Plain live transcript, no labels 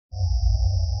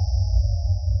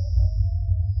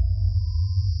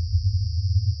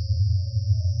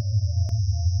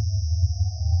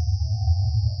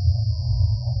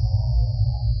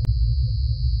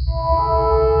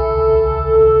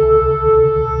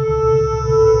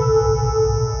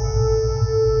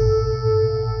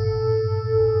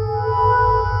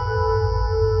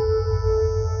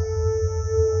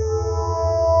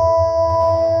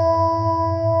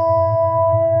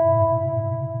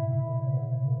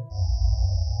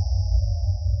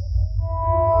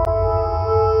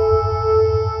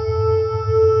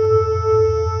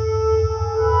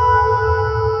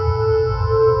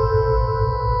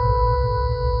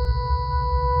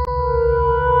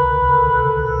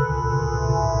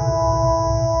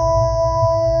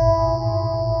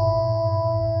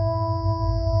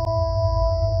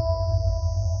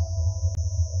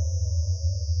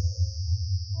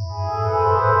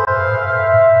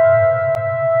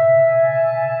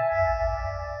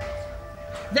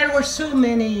there were so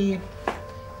many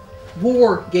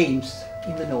war games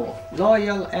in the north.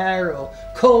 Loyal Arrow,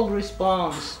 Cold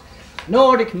Response,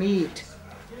 Nordic Meat.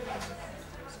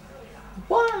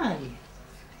 Why?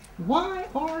 Why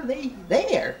are they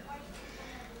there?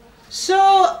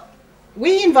 So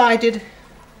we invited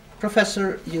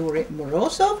Professor Yury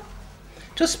Morozov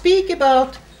to speak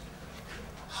about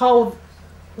how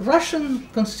Russians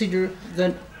consider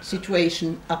the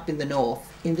situation up in the north,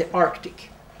 in the Arctic.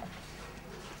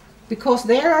 Because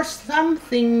there are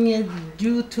something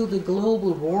due to the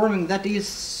global warming that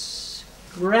is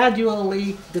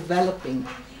gradually developing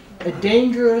a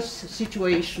dangerous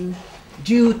situation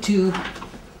due to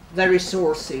the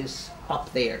resources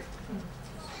up there.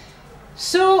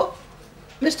 So,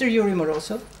 Mr. Yury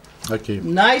Morozov, okay.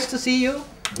 Nice to see you.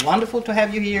 Wonderful to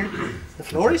have you here. The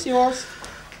floor is yours.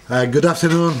 Good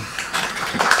afternoon.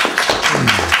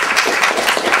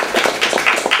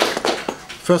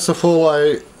 First of all,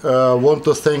 I want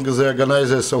to thank the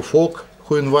organizers of Ofog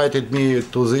who invited me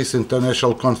to this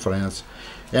international conference.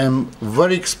 I'm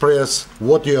very expressed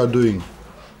what you are doing.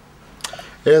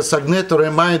 As Agneto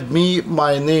reminded me,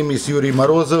 my name is Yury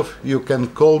Morozov. You can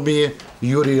call me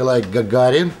Yury like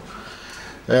Gagarin.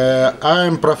 I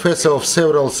am professor of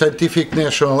several scientific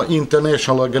national and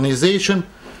international organizations,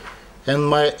 and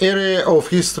my area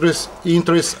of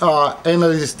interests are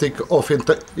analysis of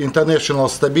international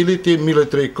stability,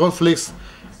 military conflicts,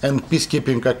 and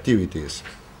peacekeeping activities.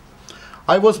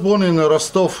 I was born in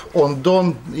Rostov-on-Don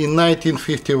in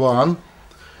 1951.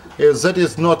 That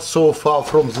is not so far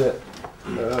from the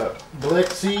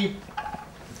Black Sea,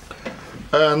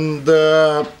 and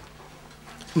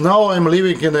now I'm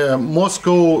living in a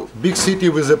Moscow, big city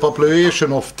with a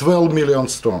population of 12 million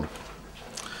strong.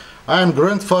 I am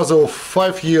grandfather of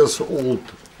 5 years old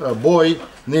boy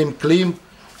named Klim,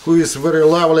 who is very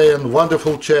lovely and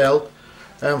wonderful child,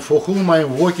 and for whom I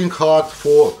am working hard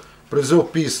for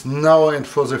preserve peace now and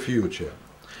for the future.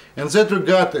 In that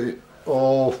regard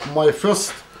of my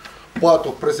first part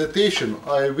of presentation,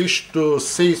 I wish to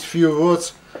say a few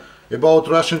words about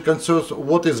Russian concerns,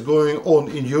 what is going on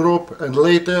in Europe, and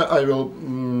later I will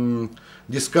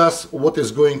discuss what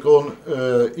is going on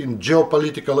in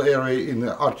geopolitical area in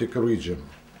the Arctic region.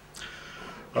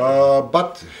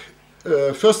 But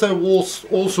first I was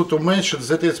also to mention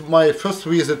that it's my first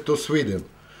visit to Sweden,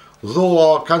 though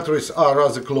our countries are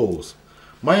rather close.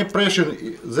 My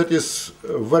impression that is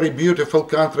a very beautiful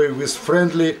country with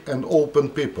friendly and open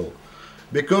people,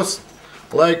 because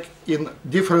like in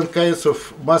different kinds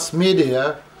of mass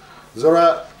media, there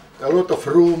are a lot of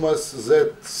rumors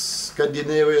that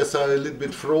Scandinavians are a little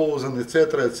bit frozen,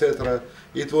 etc., etc.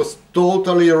 It was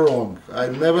totally wrong. I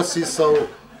never see so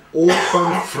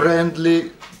open,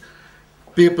 friendly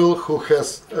people who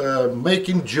has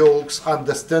making jokes,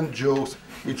 understand jokes.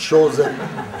 It shows that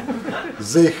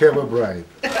they have a brain.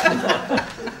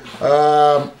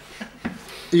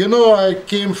 You know, I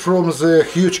came from the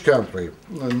huge country,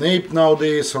 named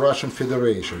nowadays Russian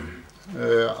Federation.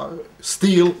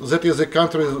 Still, that is a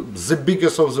country the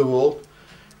biggest of the world,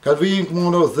 convening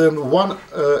more than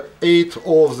 1/8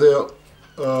 of the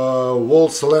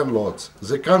world's landlords.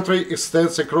 The country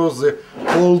extends across the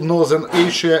whole Northern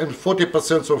Asia and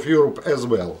 40% of Europe as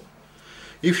well.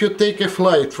 If you take a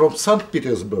flight from St.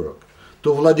 Petersburg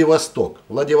to Vladivostok,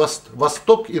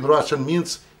 Vostok in Russian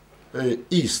means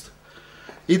east,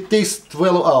 it takes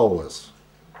 12 hours.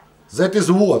 That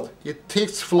is what? It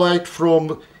takes flight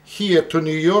from here to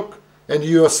New York and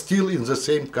you are still in the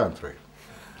same country.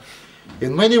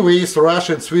 In many ways,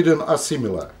 Russia and Sweden are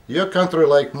similar. Your country,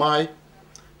 like mine,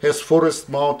 has forests,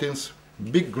 mountains,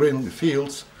 big green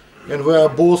fields, and we are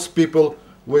both people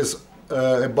with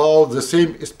about the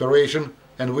same aspiration,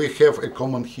 and we have a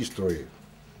common history.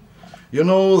 You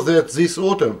know that this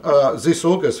autumn, this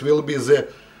August will be the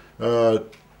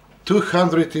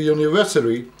 200th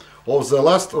anniversary of the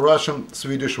last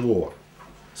Russian-Swedish war.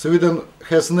 Sweden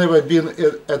has never been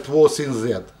at war since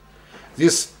that.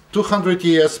 These 200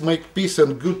 years make peace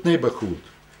and good neighborhood.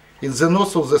 In the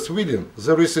north of the Sweden,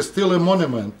 there is still a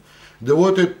monument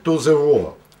devoted to the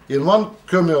war. In one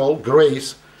communal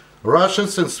grace,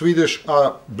 Russians and Swedish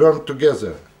are burned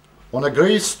together. On a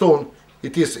gravestone,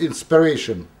 it is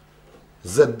inspiration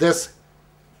that death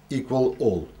equal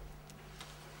all.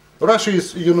 Russia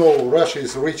is, you know, Russia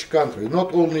is a rich country,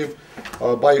 not only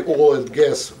by oil and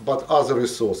gas, but other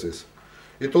resources.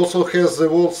 It also has the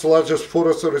world's largest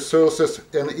forest resources,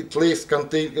 and its lakes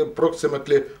contain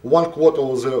approximately 1/4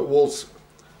 of the world's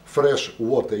fresh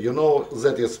water. You know,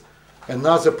 that is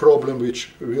another problem which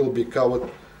will be covered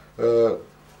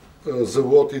the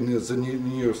world in the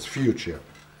near future.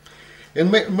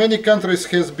 And many countries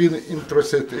has been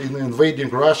interested in invading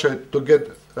Russia to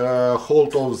get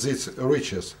hold of these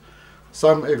riches.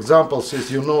 Some examples,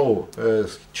 as you know,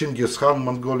 Genghis Khan,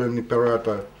 Mongolian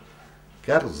Imperator,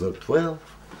 Karl XII,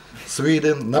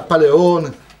 Sweden,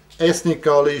 Napoleon, ethnic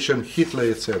coalition,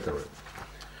 Hitler, etc.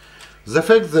 The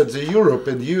fact that the Europe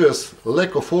and US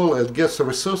lack of oil and gas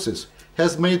resources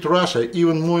has made Russia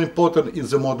even more important in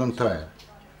the modern time.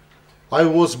 I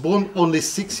was born only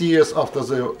 6 years after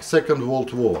the Second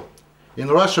World War. In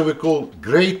Russia we call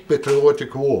Great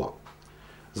Patriotic War.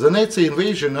 The Nazi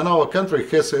invasion in our country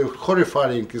has a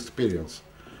horrifying experience.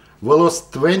 We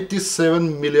lost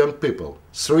 27 million people,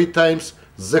 3 times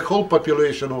the whole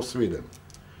population of Sweden.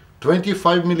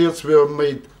 25 million were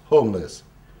made homeless.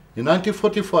 In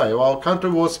 1945 our country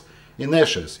was in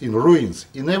ashes, in ruins.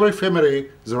 In every family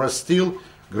there are still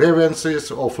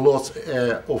grievances of loss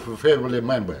of a family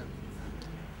member.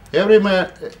 Every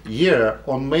year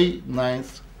on May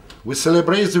 9th we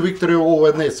celebrate the victory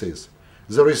over Nazis.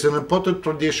 There is an important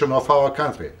tradition of our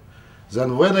country.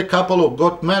 Then when a couple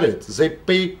got married, they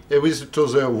pay a visit to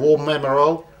the war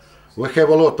memorial. We have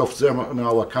a lot of them in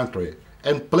our country,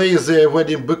 and play their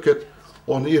wedding bouquet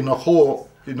in a horror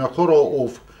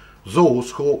of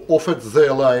those who offered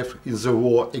their life in the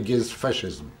war against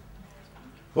fascism.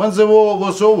 When the war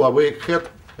was over, we had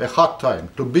a hard time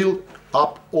to build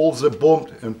up all the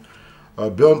bombed and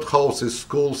burnt houses,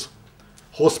 schools,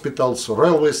 hospitals,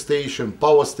 railway station,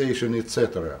 power station,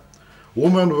 etc.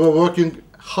 Women were working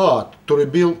hard to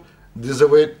rebuild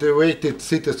devastated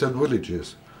cities and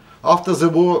villages. After the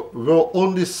war, there were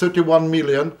only 31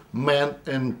 million men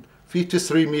and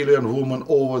 53 million women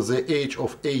over the age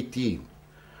of 18.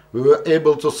 We were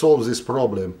able to solve this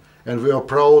problem, and we are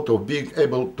proud of being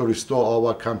able to restore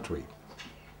our country.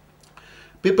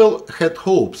 People had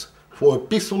hopes for a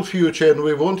peaceful future, and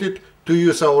we wanted to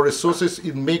use our resources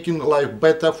in making life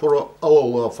better for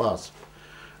all of us.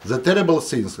 The terrible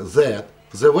thing is that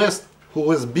the West,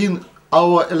 who has been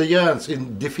our alliance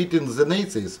in defeating the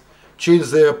Nazis,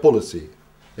 changed their policy.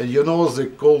 And you know the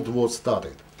Cold War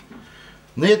started.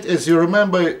 As you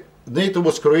remember, NATO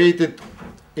was created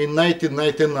in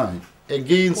 1999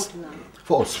 against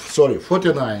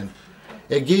 49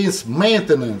 against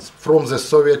maintenance from the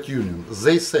Soviet Union.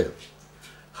 They said,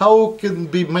 how can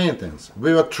be maintenance?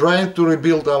 We were trying to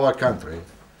rebuild our country.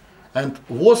 And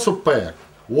Warsaw Pact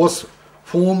was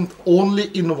formed only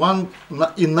in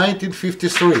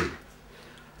 1953.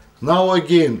 Now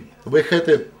again, we had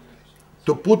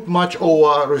to put much of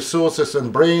our resources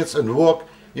and brains and work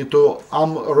into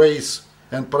arm race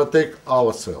and protect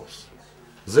ourselves.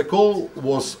 The Cold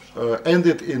was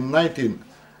ended in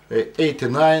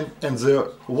 1989 and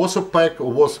the Warsaw Pact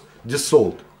was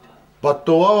dissolved. But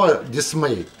to our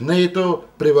dismay, NATO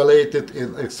prevailed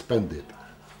and expanded.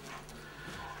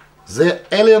 The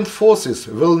alien forces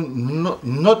will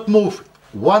not move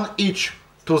 1 inch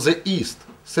to the east,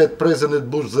 said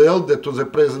President Bush the elder to the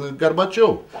President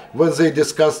Gorbachev when they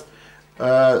discussed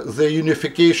the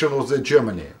unification of the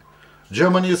Germany.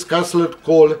 Germany's Chancellor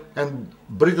Kohl and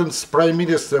Britain's Prime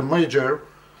Minister Major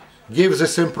gave the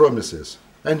same promises.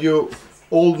 And you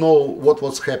all know what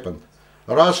was happened.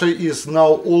 Russia is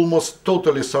now almost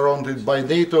totally surrounded by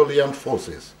NATO alliance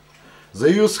forces.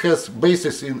 The US has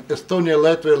bases in Estonia,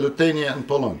 Latvia, Lithuania and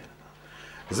Poland.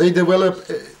 They develop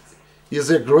is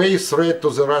a grave threat to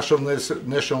the Russian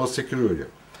national security.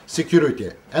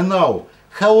 And now,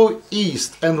 how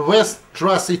East and West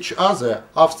trust each other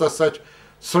after such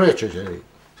tragedy?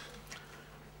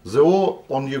 The war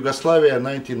on Yugoslavia in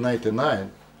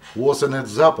 1999 was an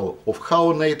example of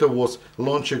how NATO was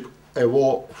launching a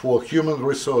war for human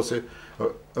resources,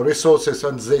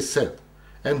 as they said,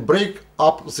 and break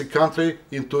up the country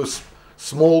into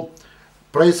small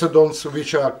precedents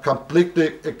which are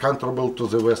completely accountable to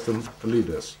the Western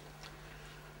leaders.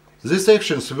 These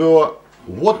actions were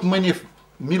what many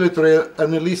military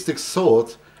analysts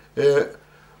thought a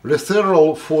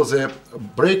referral for the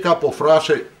breakup of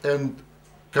Russia and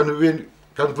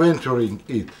conquering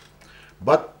it.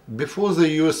 But before the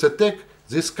US attack,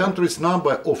 this country's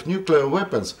number of nuclear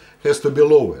weapons has to be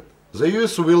lowered. The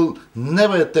US will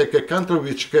never attack a country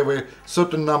which has a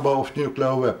certain number of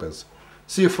nuclear weapons.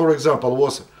 See, for example,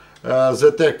 was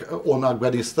the attack on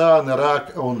Afghanistan,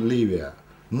 Iraq, on Libya.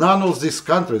 None of these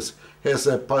countries has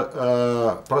a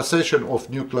possession of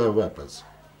nuclear weapons.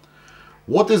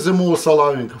 What is the most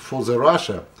alarming for the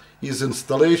Russia is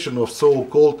installation of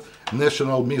so-called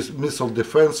national missile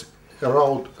defense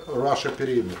around Russia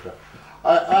perimeter.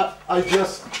 I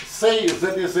just say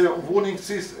that is a warning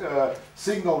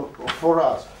signal for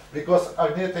us, because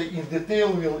Agneta in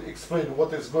detail will explain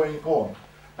what is going on.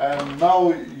 And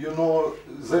now, you know,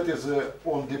 that is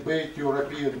on debate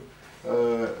European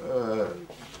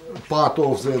part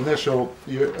of the national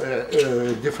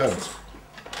defense.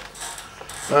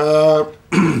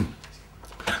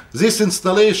 These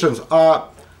installations are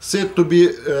said to be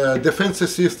defensive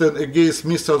system against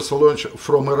missiles launched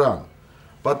from Iran.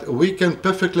 But we can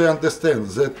perfectly understand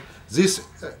that these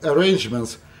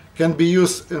arrangements can be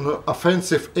used in an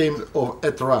offensive aim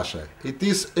at Russia. It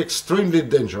is extremely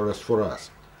dangerous for us.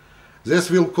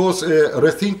 This will cause a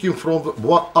rethinking from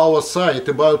our side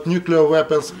about nuclear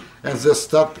weapons and the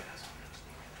START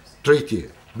treaty,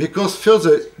 because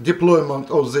further deployment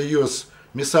of the US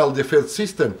missile defense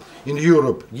system in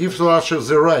Europe gives Russia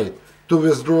the right to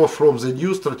withdraw from the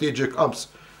new strategic arms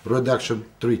reduction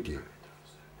treaty.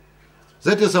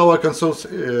 That is our concerns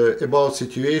about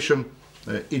situation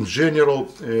in general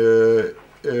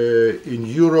in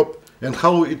Europe and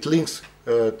how it links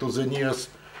to the nearest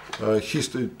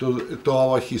history, to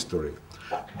our history.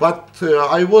 But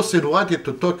I was invited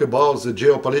to talk about the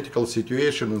geopolitical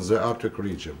situation in the Arctic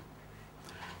region.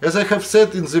 As I have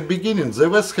said in the beginning, the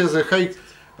West has a high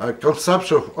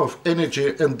consumption of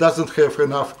energy and doesn't have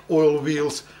enough oil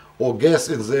wells or gas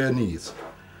in their needs.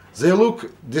 They look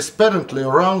desperately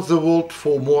around the world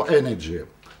for more energy.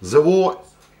 The war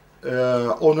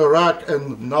on Iraq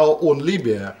and now on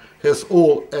Libya has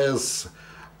all as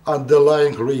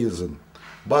underlying reason.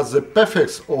 But the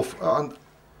effects of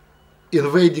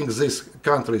invading these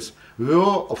countries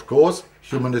were, of course,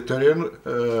 humanitarian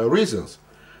reasons.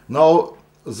 Now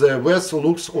the West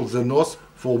looks on the North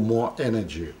for more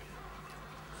energy.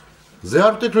 The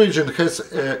Arctic region has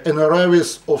an array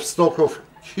of stock of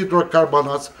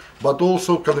hydrocarbons, but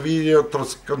also convenient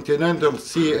transcontinental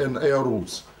sea and air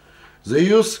routes. The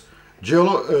US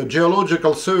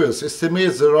Geological Service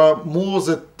estimates there are more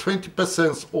than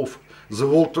 20% of the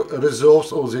world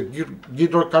reserves of the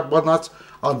hydrocarbons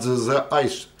under the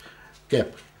ice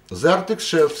cap. The Arctic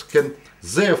shelves can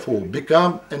therefore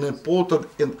become an important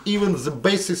and even the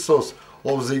basic source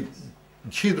of the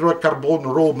hydrocarbon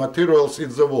raw materials in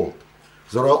the world.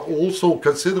 There are also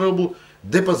considerable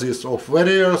deposits of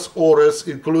various ores,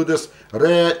 including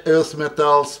rare earth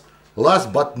metals.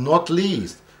 Last but not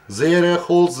least, the area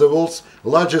holds the world's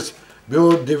largest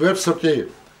biodiversity,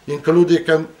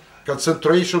 including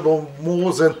concentration of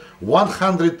more than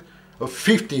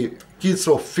 150 kinds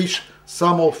of fish,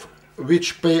 some of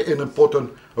which play an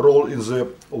important role in the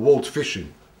world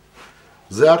fishing.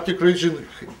 The Arctic region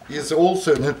is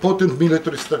also an important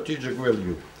military strategic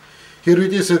value. Here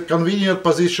it is a convenient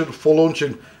position for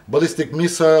launching ballistic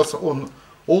missiles on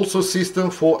also system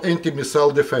for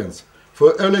anti-missile defense,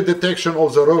 for early detection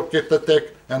of the rocket attack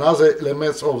and other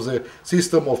elements of the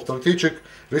system of strategic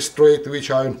restraint which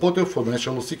are important for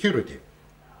national security.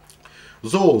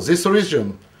 Though this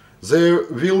region, there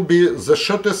will be the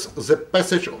shortest the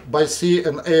passage by sea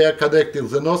and air connecting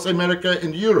the North America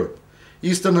and Europe,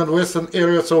 eastern and western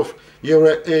areas of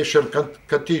Euro-Asian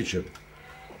contingent.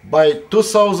 By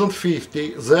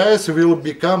 2050, the ice will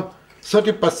become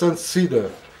 30%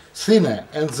 thinner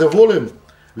and the volume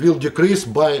will decrease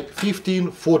by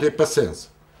 15–40%.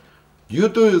 Due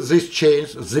to this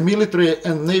change, the military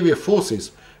and navy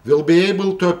forces will be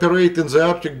able to operate in the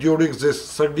Arctic during this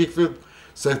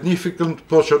significant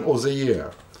portion of the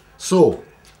year. So,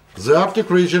 the Arctic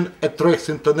region attracts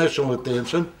international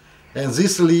attention, and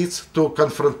this leads to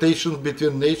confrontations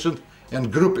between nations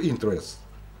and group interests.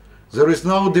 There is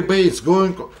now debates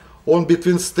going on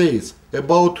between states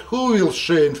about who will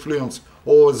share influence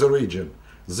over the region.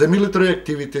 The military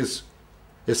activities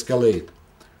escalate.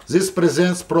 This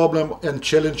presents problems and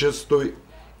challenges to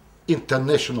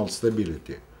international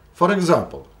stability. For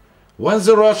example, when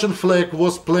the Russian flag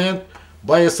was planted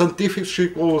by a scientific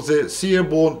ship of the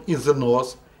seaborne in the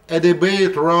north, a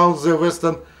debate around the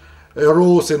Western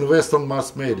arose in Western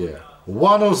mass media.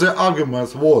 One of the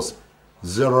arguments was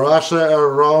the Russia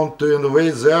around to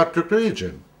invade the Arctic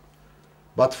region.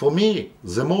 But for me,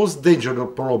 the most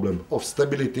dangerous problem of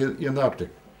stability in Arctic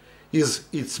is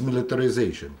its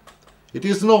militarization. It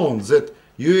is known that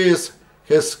US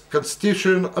has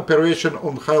constitutional operation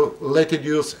on high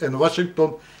latitudes and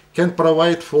Washington can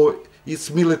provide for its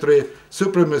military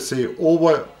supremacy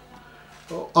over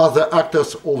other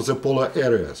actors of the polar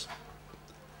areas.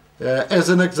 As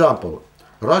an example,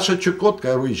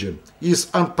 Russia-Chukotka region is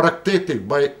unprotected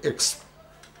by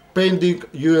expanding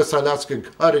US-Alaska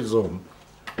garrison.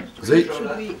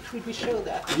 Should we show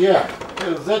that? Yeah,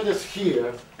 that is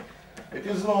here. It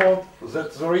is known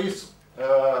that there is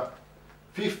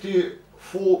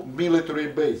 54 military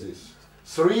bases.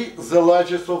 3, the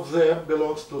largest of them,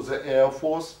 belongs to the Air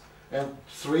Force and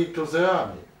 3 to the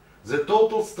Army. The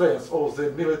total strength of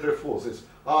the military forces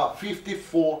are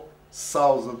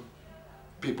 54,000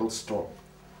 people strong.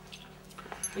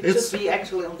 It should be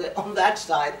actually on that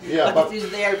side, yeah, but it is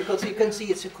there because you can see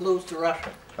it's close to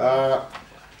Russia.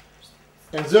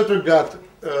 In that regard,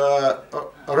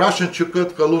 Russian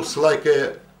Chukotka looks like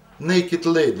a naked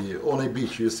lady on a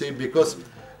beach, you see, because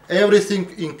everything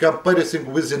in comparison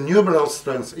with the numeral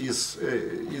strength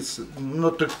is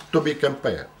not to be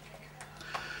compared.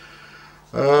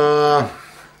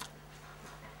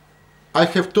 I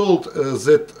have told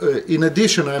that in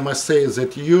addition I must say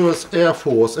that US Air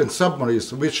Force and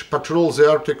submarines which patrol the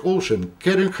Arctic Ocean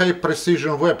carrying high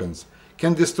precision weapons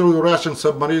can destroy Russian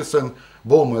submarines and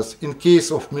bombers in case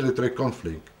of military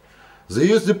conflict. The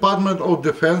US Department of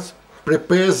Defense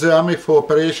prepares the army for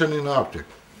operation in Arctic.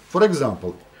 For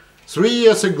example, 3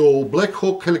 years ago Black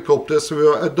Hawk helicopters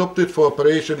were adopted for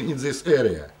operation in this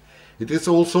area. It is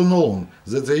also known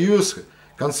that the US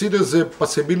considers the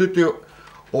possibility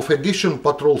of additional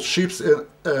patrol ships and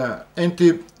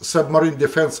anti-submarine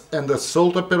defense and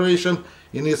assault operation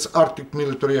in its Arctic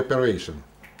military operation.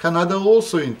 Canada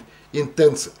also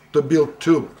intends to build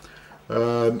two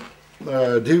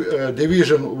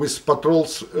divisions with patrol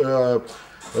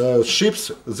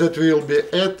ships that will be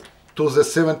added to the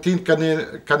 17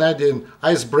 Canadian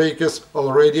icebreakers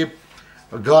already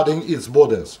guarding its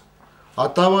borders.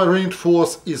 Ottawa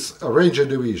reinforced its Ranger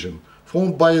Division,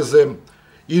 formed by the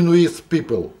Inuit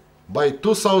people. By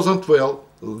 2012,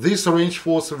 this range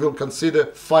force will consider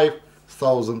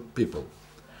 5,000 people.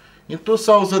 In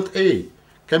 2008,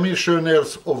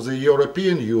 commissioners of the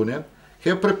European Union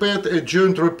have prepared a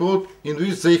joint report in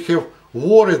which they have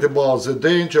worried about the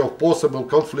danger of possible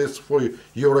conflicts for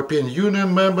European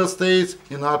Union member states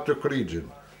in Arctic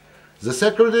region. The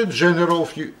Secretary General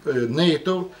of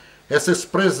NATO has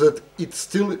expressed that it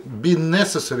still be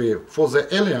necessary for the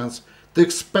alliance to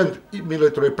expand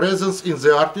military presence in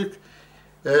the Arctic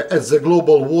as the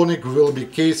global warming will be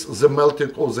case the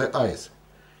melting of the ice.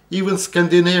 Even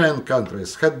Scandinavian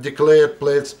countries had declared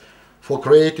plans for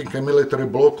creating a military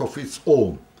bloc of its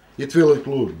own. It will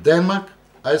include Denmark,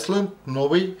 Iceland,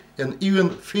 Norway, and even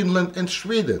Finland and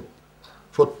Sweden.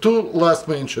 For two last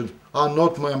mentioned are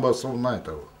not members of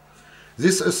NATO.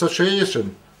 This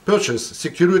association purchased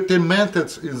security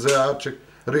methods in the Arctic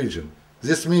region.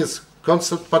 This means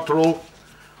constant patrol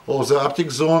of the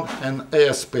Arctic zone and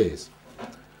airspace.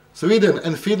 Sweden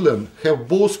and Finland have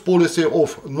both policy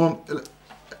of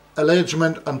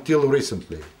non-alignment until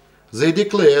recently. They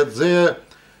declared their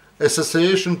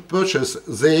association purchase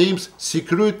the aims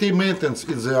security maintenance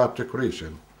in the Arctic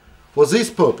region. For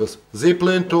this purpose, they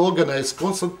plan to organize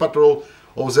constant patrol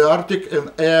of the Arctic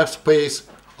and airspace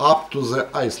up to the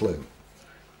Iceland.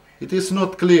 It is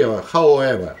not clear,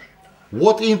 however,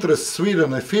 what interest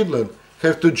Sweden and Finland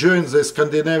have to join the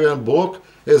Scandinavian bloc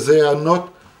as they are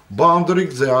not bounding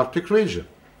the Arctic region.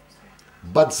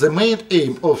 But the main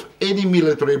aim of any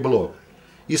military bloc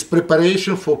is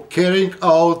preparation for carrying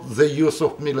out the use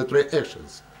of military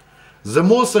actions. The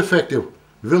most effective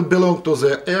will belong to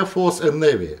the Air Force and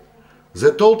Navy.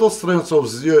 The total strength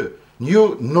of the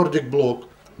new Nordic bloc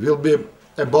will be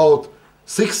about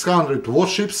 600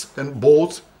 warships and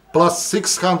boats plus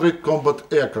 600 combat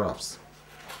aircrafts.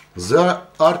 The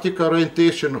Arctic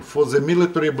orientation for the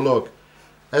military bloc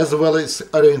as well as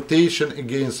orientation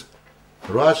against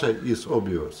Russia is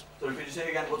obvious. So could you say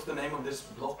again what's the name of this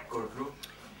bloc or group?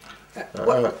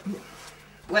 Well,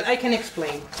 I can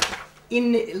explain.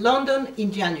 In London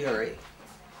in January,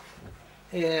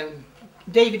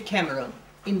 David Cameron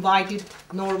invited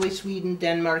Norway, Sweden,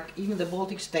 Denmark, even the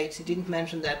Baltic states, he didn't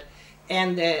mention that,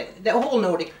 and the whole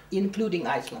Nordic, including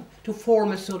Iceland, to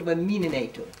form a sort of a mini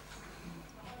NATO.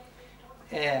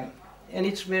 And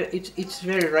it's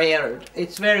very rare,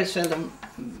 it's very seldom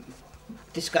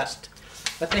discussed.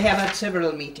 But they have had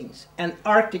several meetings, and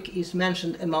Arctic is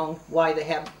mentioned among why they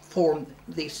have formed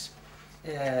this,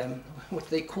 what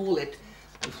they call it.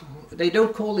 They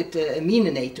don't call it a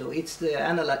mini NATO, it's the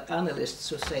analysts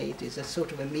who say it is a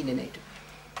sort of a mini NATO.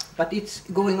 But it's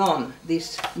going on,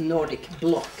 this Nordic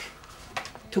bloc,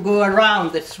 to go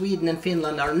around that Sweden and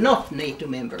Finland are not NATO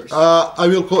members. I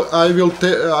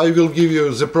will give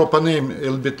you the proper name a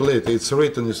little bit later. It's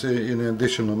written in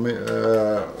additional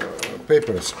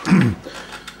papers.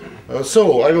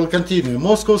 So I will continue.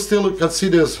 Moscow still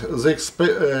considers the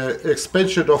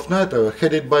expansion of NATO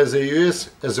headed by the US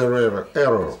as an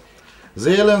error.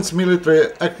 The alliance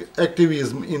military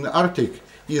activism in Arctic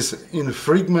is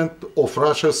infringement of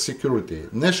Russia's security.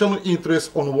 National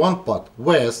interests on one part,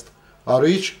 West, are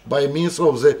reached by means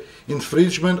of the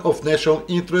infringement of national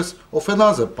interests of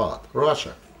another part,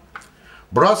 Russia.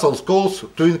 Brussels calls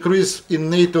to increase in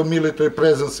NATO military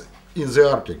presence in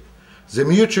the Arctic. The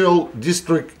mutual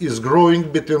district is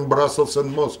growing between Brussels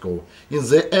and Moscow in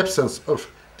the absence of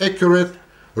accurate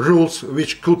rules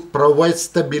which could provide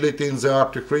stability in the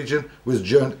Arctic region with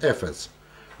joint efforts.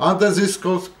 Under these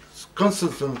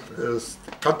constant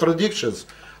contradictions,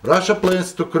 Russia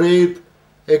plans to create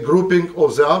a grouping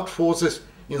of the armed forces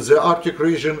in the Arctic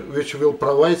region which will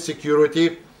provide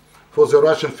security for the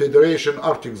Russian Federation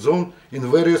Arctic zone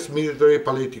in various military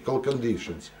political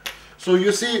conditions. So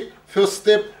you see, first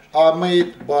step are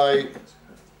made by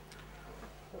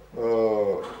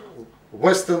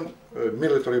Western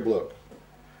military bloc.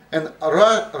 And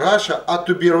Russia had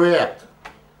to be react.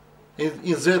 In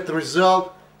that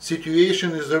result,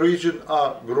 situation in the region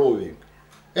are growing.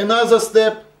 Another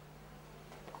step,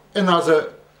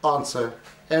 another answer,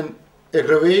 and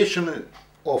aggravation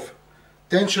of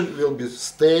tension will be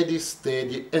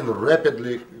steady and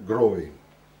rapidly growing.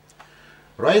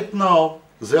 Right now,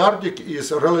 the Arctic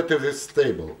is relatively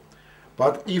stable,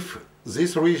 but if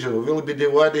this region will be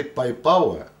divided by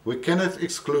power, we cannot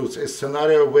exclude a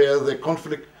scenario where the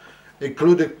conflict,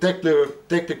 including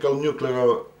tactical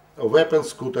nuclear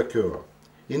weapons, could occur.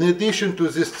 In addition to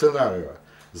this scenario,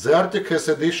 the Arctic has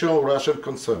additional Russian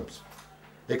concerns.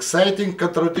 Exciting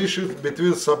contradictions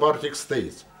between subarctic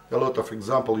states. A lot of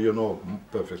examples you know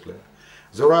perfectly.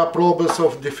 There are problems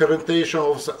of differentiation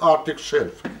of the Arctic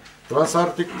shelf,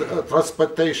 transarctic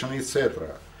transportation,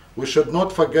 etc. We should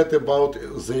not forget about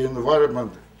the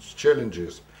environment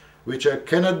challenges, which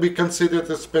cannot be considered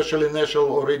especially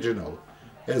national or regional,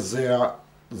 as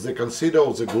they consider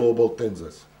the global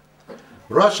tensions.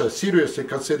 Russia seriously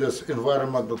considers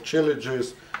environmental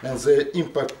challenges and their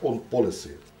impact on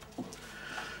policy.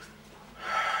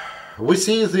 We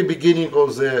see the beginning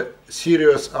of the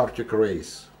serious Arctic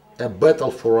race, a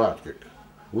battle for Arctic.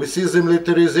 We see the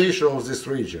militarization of this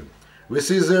region. We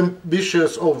see the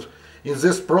ambitions of, in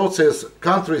this process,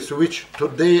 countries which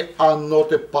today are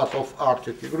not a part of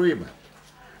Arctic Agreement.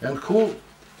 And who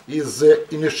is the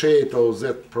initiator of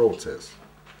that process?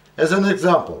 As an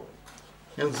example,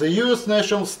 in the US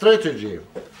national strategy,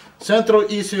 central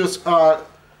issues are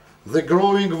the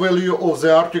growing value of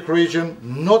the Arctic region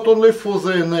not only for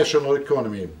the national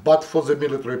economy, but for the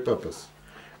military purpose.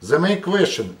 The main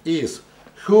question is,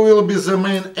 who will be the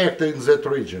main actor in that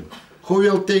region? Who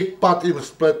will take part in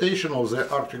exploitation of the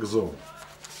Arctic zone?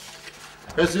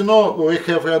 As you know, we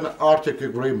have an Arctic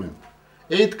agreement.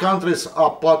 8 countries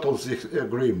are part of this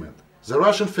agreement. The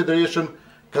Russian Federation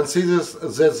considers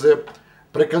that the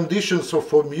preconditions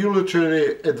for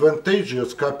military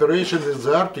advantageous cooperation in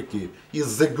the Arctic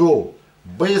is the goal,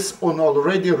 based on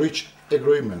already reached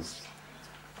agreements.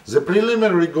 The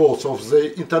preliminary goals of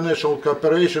the international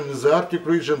cooperation in the Arctic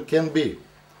region can be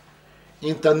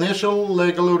international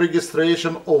legal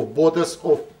registration of borders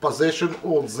of possession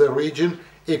of the region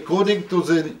according to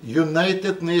the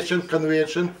United Nations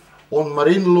Convention on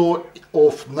Marine Law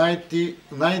of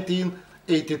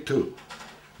 1982.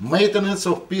 Maintenance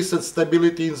of peace and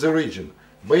stability in the region,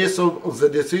 based on the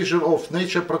decision of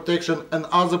nature protection and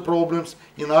other problems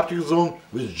in Arctic zone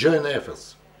with joint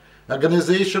efforts.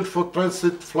 Organization for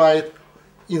transit flight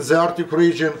in the Arctic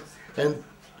region and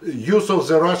use of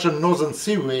the Russian Northern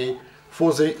Seaway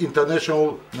for the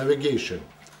international navigation.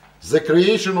 The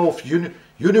creation of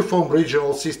uniform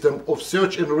regional system of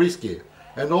search and rescue,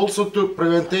 and also to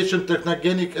prevention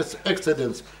technogenic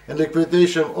accidents and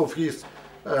liquidation of its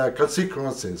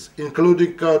consequences,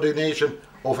 including coordination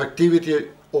of activity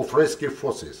of rescue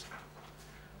forces.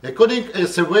 According to a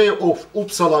survey of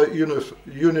Uppsala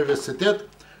University,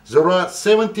 there are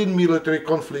 17 military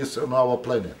conflicts on our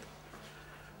planet.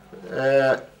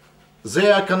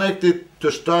 They are connected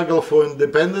to struggle for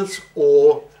independence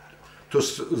or to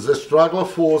the struggle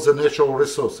for the natural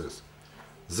resources.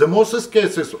 The most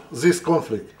cases this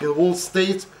conflict involves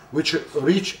states which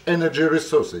rich energy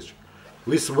resources,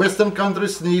 which Western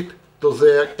countries need to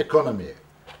their economy.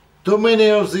 Too many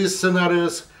of these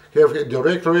scenarios have a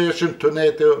direct reaction to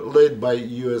NATO led by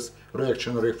US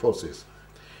reactionary forces.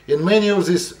 In many of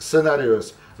these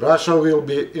scenarios, Russia will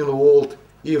be involved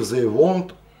if they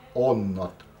want or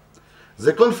not.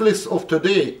 The conflicts of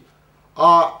today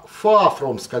are far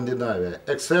from Scandinavia,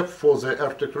 except for the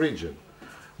Arctic region.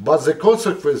 But the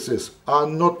consequences are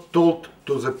not told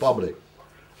to the public.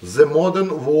 The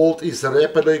modern world is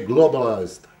rapidly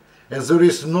globalized, and there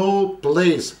is no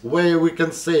place where we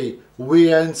can say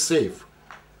we are safe.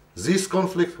 This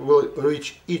conflict will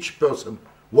reach each person,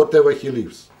 whatever he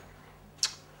lives.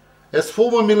 As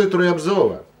former military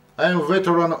observer, I am a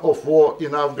veteran of war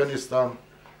in Afghanistan,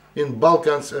 in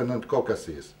Balkans and in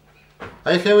Caucasus.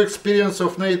 I have experience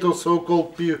of NATO's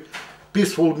so-called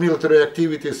peaceful military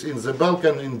activities in the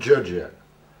Balkans and Georgia.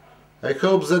 I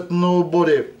hope that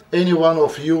nobody, any one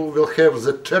of you, will have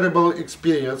the terrible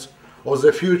experience of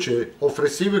the future of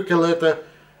receiving a letter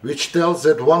which tells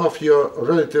that one of your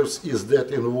relatives is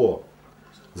dead in war.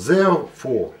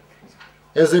 Therefore,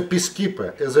 as a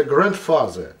peacekeeper, as a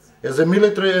grandfather, as a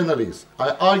military analyst, I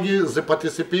argue the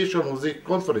participation of the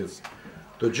conference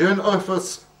to join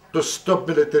efforts to stop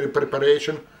military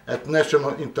preparation at national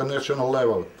and international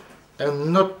level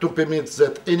and not to permit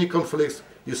that any conflict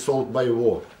is solved by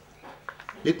war.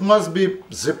 It must be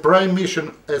the prime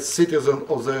mission as citizens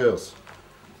of the earth.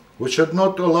 We should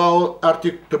not allow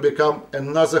Arctic to become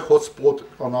another hotspot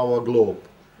on our globe.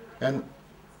 And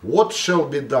what shall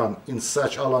be done in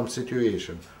such alarm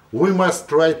situation? We must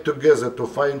try together to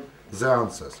find the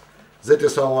answers. That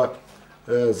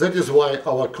is why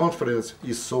our conference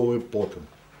is so important.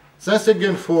 Thanks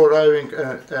again for arriving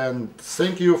and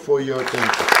thank you for your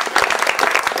attention.